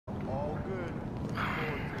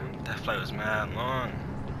That flight was mad long.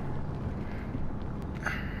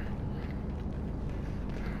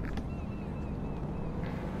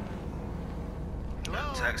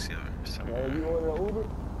 Got a taxi over or something. Hey, you order Uber?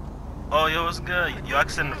 Oh, yo, what's good? You I can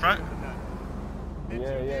sit in the front? Yeah,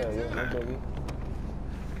 baby.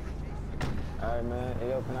 Alright, man. Hey,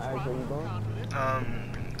 yo, can I ask where you going?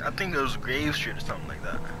 I think it was Grave Street or something like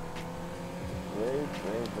that. Grave?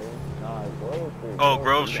 Nah, Grove Street. Oh,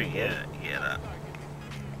 Grove Street, yeah, that.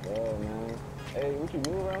 Yeah, man. Hey, what you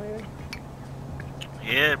do around here?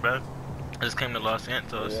 Yeah, bro. I just came to Los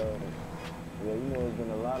Santos. Yeah, you know, there's been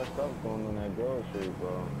a lot of stuff going on at Grove Street,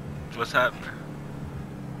 bro. What's happening?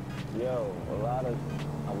 Yo, a lot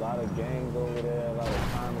of gangs over there, a lot of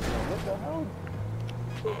crime. What the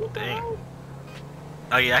hell? Dang.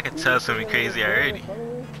 Oh yeah, I can tell something crazy already.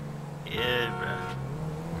 Yeah, bro.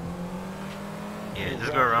 Yeah,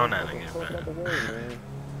 just go around that again, bro.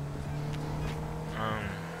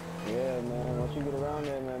 Yeah, man. Once you get around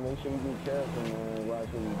there, man, make sure you be careful, man. Watch it.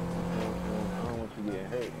 I don't want you getting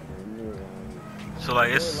hurt, man. So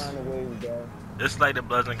like it's like the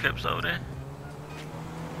Bloods and Crips over there.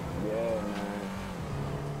 Yeah, man.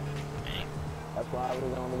 Dang. That's why I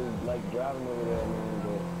really don't really like driving over there, man.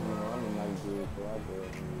 But you know, I'm a nice dude, so I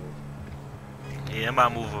go. Yeah, I'm about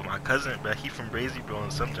to move with my cousin, but he from Brazy, bro,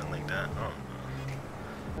 and something like that. I don't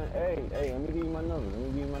know. Hey, let me give you my number.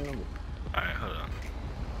 Alright, hold on.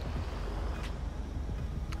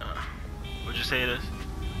 What'd you say it is?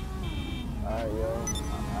 Alright, yo.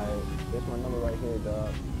 This my number right here,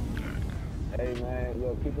 dog. Hey, man,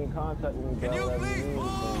 yo, keep in contact with me, dog.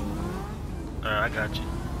 Alright, I got you.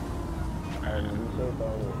 Alright, man, be safe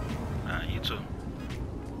out here. Alright, you too.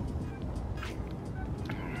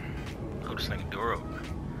 Oh, this nigga door open.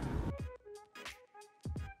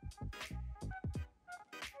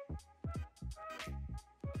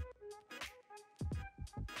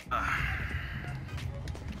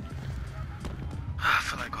 I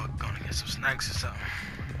feel like I'm going to get some snacks or something.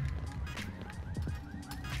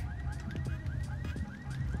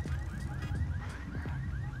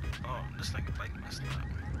 Oh, this nigga bike messed up.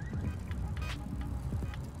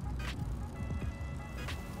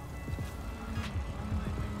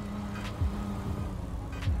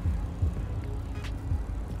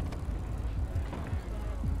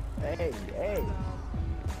 Hey.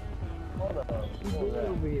 Hold up. You doing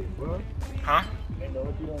over here, bro? Huh? Hey, no,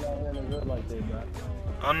 what you doing out here in the hood like that, bro?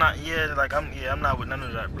 I'm not, I'm not with none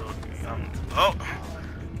of that, bro.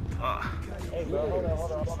 Hey, bro,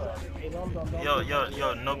 hold on. Hey, don't.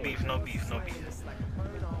 Yo, no beef. I'll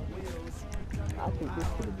take this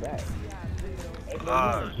to the back. Hey,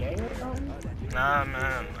 bro, you in a gang or something? Nah,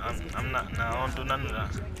 man, I'm not, nah, I don't do none of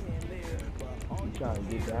that. You trying to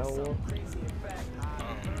get down with?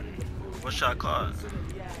 What shot called?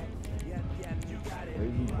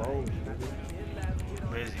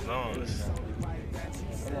 Crazy Bones.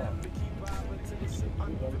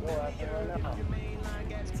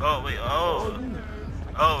 Oh wait, hold up.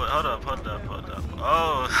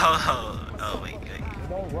 Oh wait.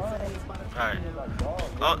 Alright.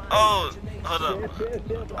 Oh, hold up.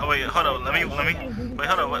 Oh wait, hold up. Let me. Wait,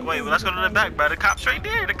 hold up. Wait, let's go to the back, bro. The cop's right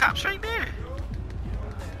there.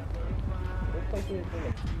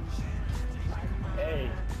 Hey.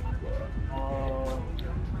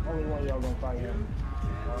 Only one of y'all gonna fight him.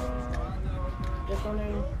 What's your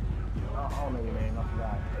name? I don't know your name, I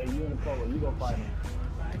forgot. Hey, you in the polo, you go fight him.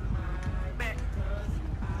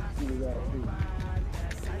 You do that too.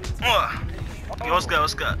 Yo, what's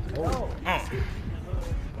good? Oh.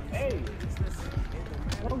 Hey.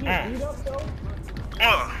 Don't get beat up though.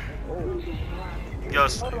 Yo,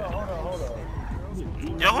 hold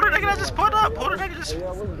on. Yo, who the nigga that just pulled up? Who the nigga just? Hey,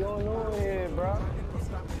 what's going on here, bro?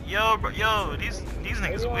 Yo, these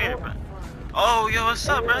niggas weird, bro. Oh, yo, what's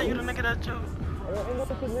up, bro? You the nigga that you?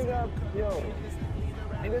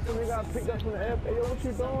 Ain't this the nigga I picked up from the airport? Hey, yo, what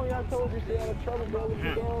you doing? Y'all told you stay out of trouble, bro. What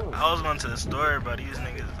you doing? I was going to the store, but these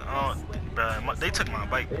niggas, bro, they took my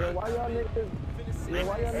bike, bro. Hey, why y'all niggas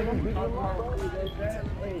beating them up, bro? Hey,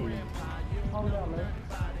 calm down, man.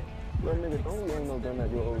 Yo, nigga, don't aim no gun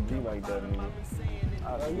at your OG like that, man.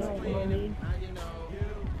 You don't know me.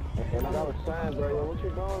 And like I was saying, bro, yo, what you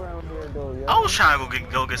doing around here, though, yo? I was trying to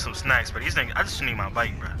go get some snacks, but these niggas, I just need my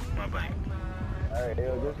bike, bro. My bike. Alright,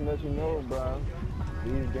 yo, just to let you know, bro.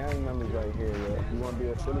 These gang members right here, yo. If you want to be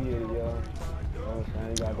affiliated, yo, you know what I'm saying?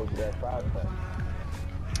 You gotta go to that process.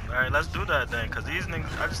 Alright, let's do that then, cause these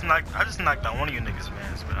niggas, I just knocked out one of you niggas,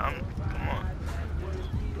 man. But come on.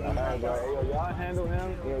 Alright, bro. Hey, yo, y'all handle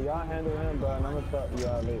him. Bro, and I'm gonna talk to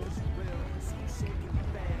y'all later.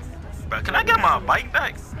 Bro, can I get my bike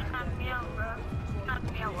back?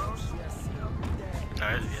 Nah,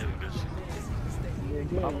 Alright, yeah, we good. Yeah,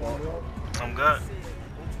 good, bro. I'm good.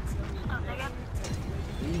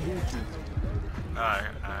 You Gucci. Alright.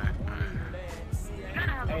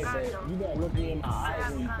 Hey, man, you gotta look me in my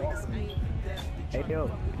eyes when you talk to me. Hey,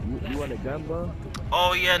 yo, you want a gun, bro?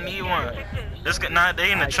 Oh yeah, I need one. This guy, nah,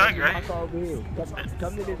 they in the trunk, right?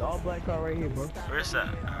 Come to this all black car right here, bro. Where's that?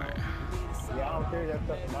 Alright. Yeah, I don't carry that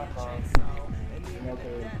stuff in my car. You know,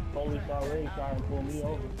 the police already trying to pull me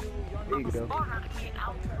over. There you go.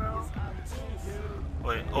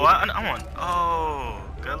 Wait, oh, I want. Oh,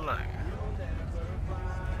 good luck.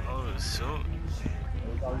 Oh, shoot.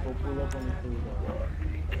 I'm gonna go pull up on the street,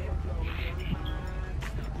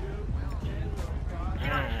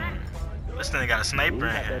 This thing got a sniper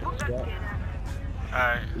in here.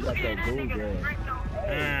 Alright. You got that gold gun.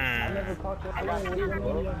 I never caught your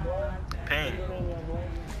Pain.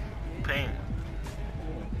 Pain.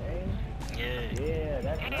 Yeah. Yeah,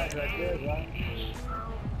 that's nice right there, bro.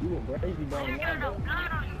 You were crazy down there, bro.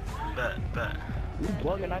 Bet. You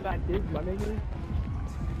bugging, I got this, my nigga.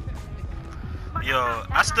 Yo,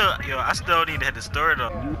 I still need to hit the store though.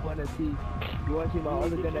 You wanna see my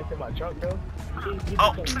other gun that's in my trunk, though?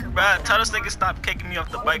 Oh, bro, tell this nigga stop kicking me off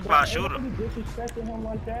the bike before I shoot him. Disrespecting him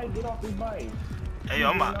like that, get off his bike. Hey, yo,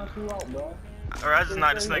 I'm out. Alright, I just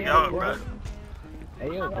knocked this nigga out, bro.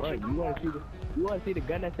 Hey, yo, bro, you wanna see the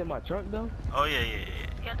gun that's in my trunk, though? Oh, yeah.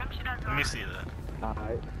 Let me see that.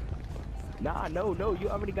 Alright. Nah, no, you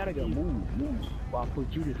already gotta go. Move. While I put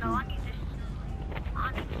you to sleep.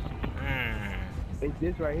 It's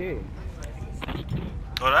this right here.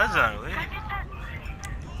 Oh, that's ugly.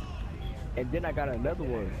 And then I got another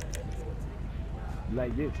one.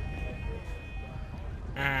 Like this.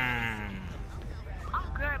 I'm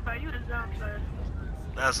good, but you deserve first.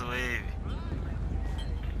 That's wavy.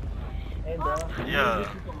 Hey, bro.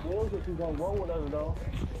 Yeah. You gonna roll with us, though.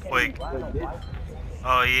 Wait.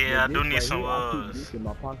 Oh, yeah, I do need some in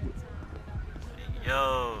my pocket.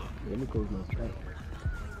 Yo. Let me close my trunk.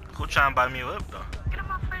 Who trying to buy me a whip, though? Get in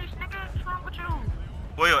my face, nigga. What's wrong with you?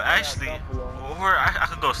 Well, yo, actually, I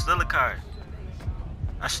could go steal a car.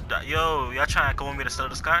 Yo, y'all trying to come with me to steal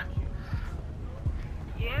this car?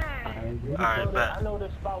 Yeah. Alright, bet. I know the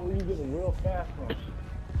spot where you get it real fast from.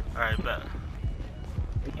 Alright, bet.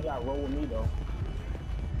 You gotta roll with me, though.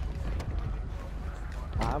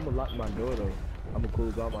 I'm gonna lock my door, though. I'm gonna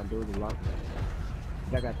close all my doors and lock them.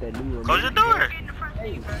 I got that new one. Close your door.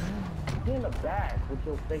 Hey, get in the back with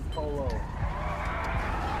your fake polo.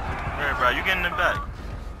 Alright, bro, you get in the back.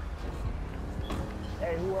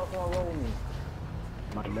 Hey, who else wanna roll with me?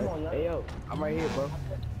 My nuts. Hey, yo, I'm right here, bro.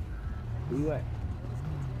 Where you at?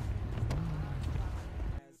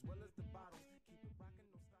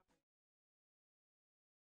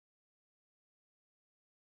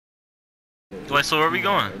 Wait, so where we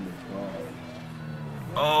going?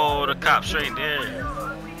 Oh, the cop straight there.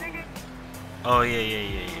 Oh,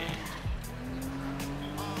 yeah.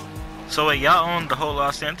 So wait, y'all own the whole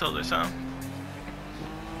Los Santos or something?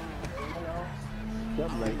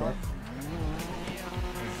 Something like that.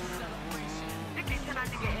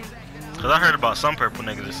 Cause I heard about some purple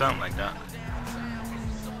niggas or something like that.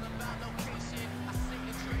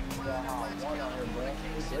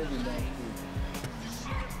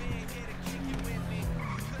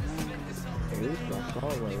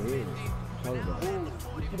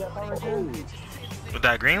 With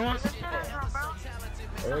that green one?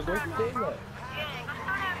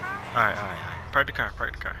 Alright. Park the car. Go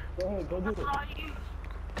ahead, go do it.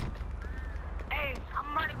 Hey,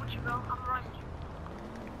 I'm running with you, bro. I'm running.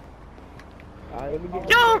 Alright, let me get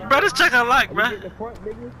Yo, bro, this check I like, bro.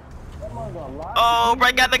 Oh,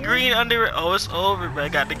 bro, got the green under it. Oh, it's over, bro.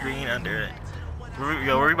 Got the green under it.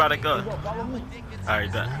 Yo, where we about to go?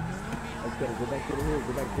 Alright, done. Okay, go back to the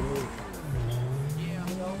hood.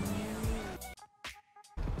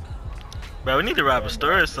 Bro, we need to rob a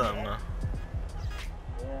store or something, though.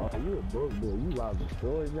 Oh, you a broke boy. You rob the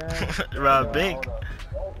stores now? Rob bank.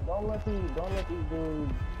 Don't let these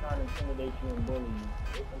dudes try to intimidate you and bully you.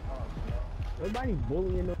 Nobody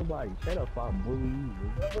bullying nobody. Shut up, I'll bully you,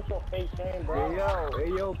 bro. What's your face saying, bro? Hey,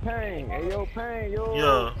 yo, Pain.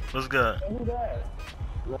 Yo, what's good? Who that?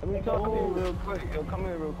 Let me talk to you real quick. Yo, come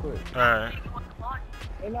here real quick. Alright.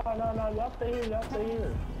 Hey, no. Y'all stay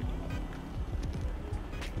here.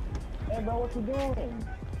 Hey, bro, what you doing?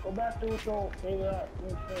 Go back to what your favorite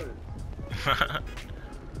shirt.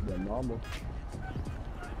 The normal.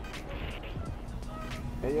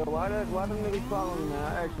 Hey, yo, why them niggas following me, man? I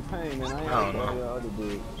asked you Pain, man. I ain't know the other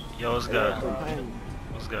dude. Yo, what's good?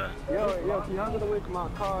 What's good? Yo, can y'all get away from my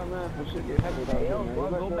car, man? Some shit get heavy out here, man.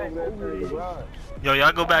 Go back over there. Yo,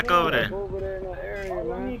 y'all go back over there. Over there in that area,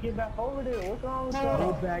 man. Get back over there. What's wrong with you?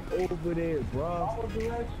 Go back over there, bro. All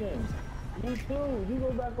direction. You too. You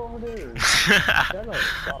go back over there. Shut up.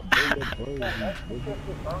 Stop being That's just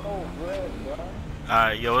the bread, bro.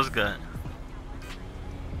 Alright, yo, what's good?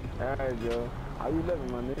 Alright, yo. How you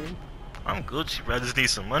living, my nigga? I'm Gucci, bro. I just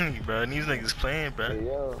need some money, bro. These niggas playing,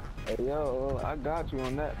 bro. Hey, yo, I got you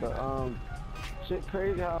on that, but, shit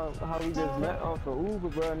crazy how we just met off of Uber,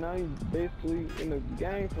 bro. Now you basically in the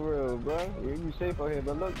gang for real, bro. You safe out here,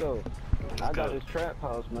 but look, though. I got this trap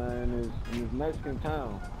house, man, in this Mexican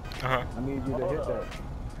town. Uh-huh. I need you to hit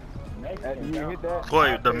that. You hit that?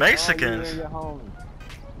 Boy, the Mexicans.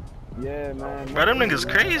 Yeah, man. Bro, them niggas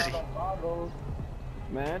crazy.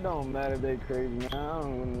 Man, it don't matter if they crazy, man. I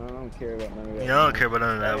don't care about none of that. Yeah, I don't care about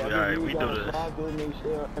none of that. Hey, Alright, we do this. Make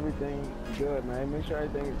sure everything's good, man. Make sure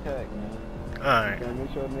everything is tagged, man. Alright. Okay,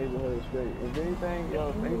 make sure the neighborhood is straight. If anything, yo,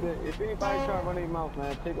 if anybody try to run their mouth,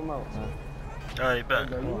 man, take them out, man. Alright, bet.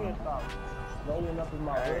 You need to stop rolling up in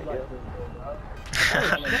my hood like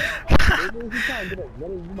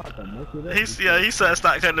this, bro. He said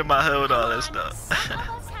stop cutting my head with all that stuff.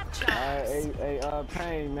 Hey,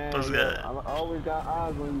 Pain, man. What's good? I always got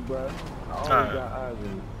eyes on you, bro. I always got eyes on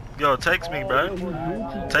you. Yo, text me, bro.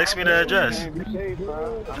 Text me the address.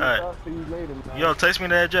 Alright. Yo, text me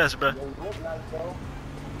the address, bro.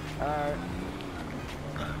 Alright.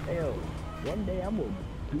 Hell, one day I'm gonna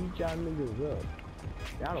beat y'all niggas up.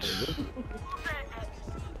 Y'all don't listen.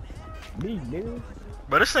 Me, nigga.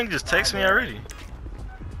 But this thing just text me already.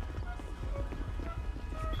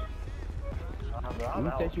 Let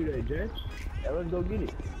me text you the address. Yeah, let's go get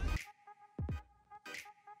it.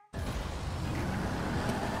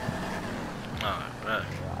 Alright, right.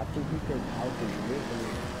 I think you said house is living.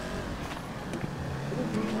 What are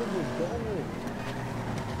these niggas doing?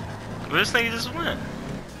 Where this thing just went?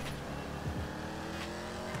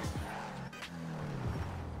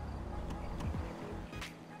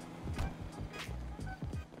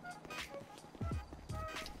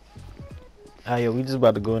 Ah, yo, we just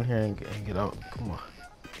about to go in here and get out. Come on.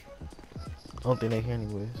 I don't think they here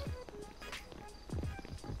anyways.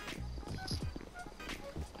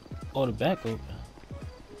 Oh, the back open.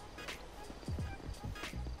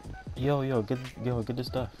 Yo, get this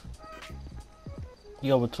stuff.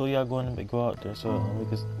 Yo, but two y'all going to go out there so we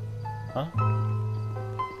can. Huh?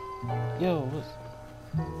 Yo, what's?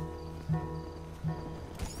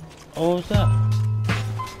 Oh, what's that?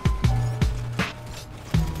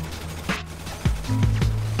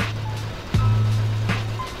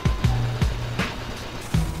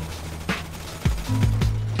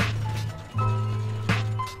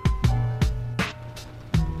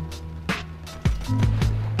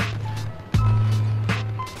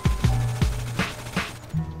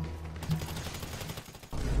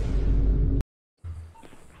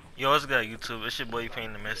 Yo, what's good, YouTube? It's your boy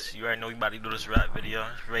Painimus. You already know we about to do this rap video.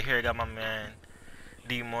 Right here, I got my man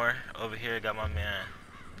Kaemor. Over here, I got my man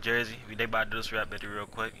Jersey. They about to do this rap video real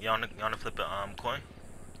quick. Y'all wanna flip a coin?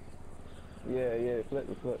 Yeah, flip.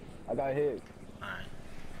 I got heads. Alright.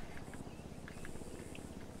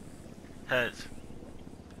 Heads.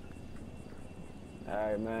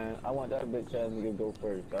 Alright, man. I want that bitch ass nigga go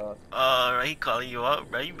first, dog. Alright, he calling you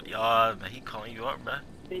up, bro. He calling you up, bro.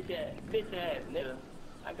 Bitch ass nigga.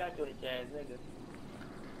 I got your bitch ass nigga.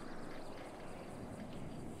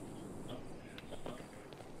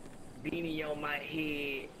 Beanie on my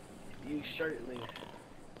head, you shirtless.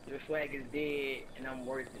 Your swag is dead, and I'm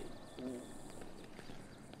worth it.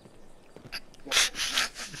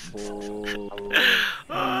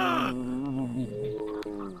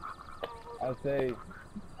 I say,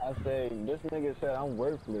 this nigga said I'm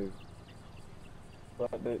worthless.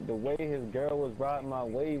 But the way his girl was riding my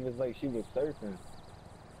wave is like she was surfing.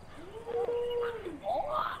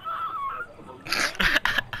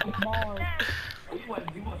 You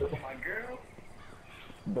want to my girl?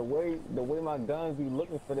 The way my guns be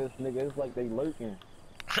looking for this nigga, it's like they lurking.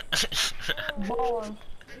 I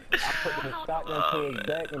put the shotgun to his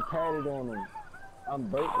back and patted on him. I'm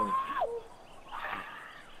breaking.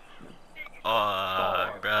 Oh,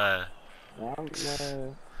 bruh. I'm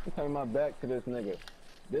turning my back to this nigga.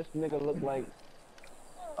 This nigga look like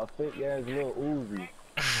a fake ass little Uzi.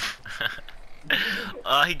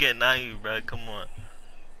 Oh, he getting at you, bro. Come on.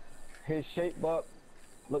 His shape up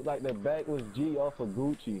looked like the back was G off of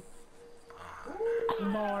Gucci.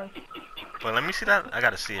 Well, let me see that. I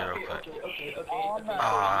gotta see it real quick. Okay. Oh,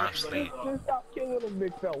 I'm asleep. Just stop killing him,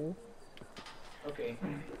 big fella. Okay.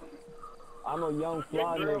 I'm a young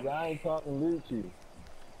fly nigga. I ain't talking Gucci.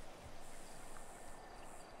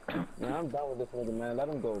 Man, I'm done with this nigga, man. Let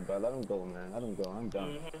him go, bro. Let him go, man. Let him go. I'm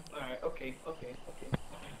done. Alright, okay.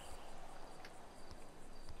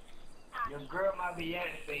 Your girl might be at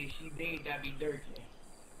it, say she did that be dirty.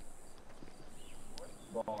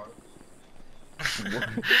 Bar.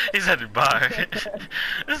 He said bar.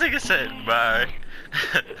 This nigga said bar.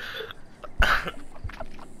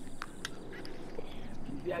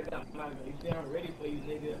 See, I got my, you see, I'm ready for you,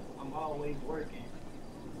 nigga. I'm always working.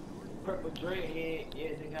 Purple dreadhead,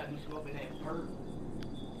 yeah, they gotta be smoking that perp.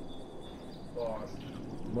 Bar.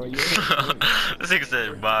 Bro, you This nigga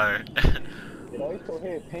said bar. Yo, he's so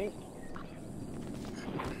here, pink.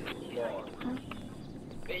 Bar.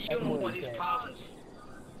 Hey, you don't want these problems.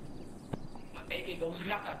 My AK goes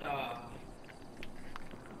yakata.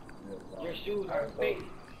 Your shoes are fake.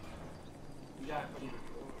 You got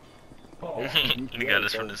it. You got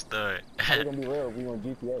this from the start. We're gonna be real. We on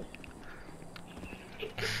GTA.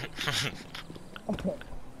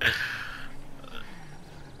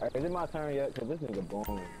 Alright, is it my turn yet? Cause this nigga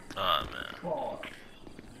boring. Oh man.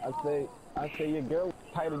 I say your girl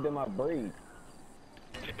tighter than my braid.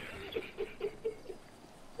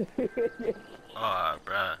 Oh,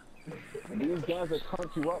 bruh. These guys will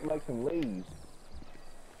crunch you up like some leaves.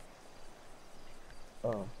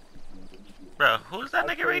 Bro, who's that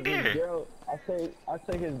nigga right there? Girl, I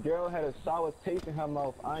say his girl had a sour taste in her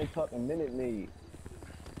mouth. I ain't talking Minute Maid.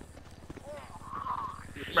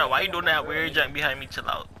 Bro, why you doing that weird junk behind me? Chill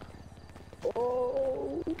out.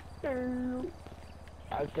 Oh,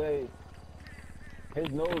 I say his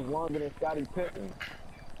nose longer than Scottie Pippen.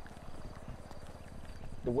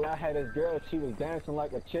 The way I had his girl, she was dancing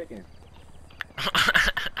like a chicken.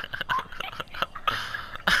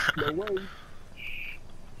 The way.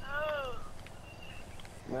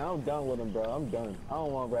 Man, I'm done with him, bro. I'm done. I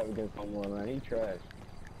don't want to rap against no more, man. He trash.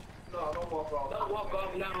 No, don't walk off. Don't walk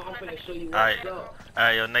off now. I'm finna show you what's up.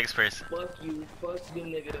 Alright, yo, next person. Fuck you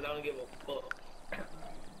niggas. I don't give a fuck.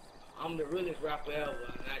 I'm the realest rapper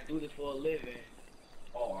ever, and I do this for a living.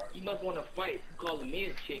 You must want to fight. You calling me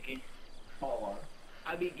a chicken.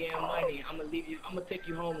 I be getting money. I'm gonna take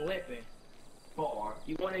you home limping.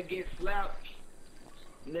 You wanna get slapped?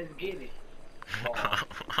 Let's get it.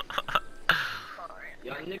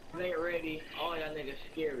 Y'all niggas ain't ready. All y'all niggas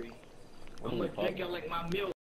scary. I'm gonna take y'all like my milk.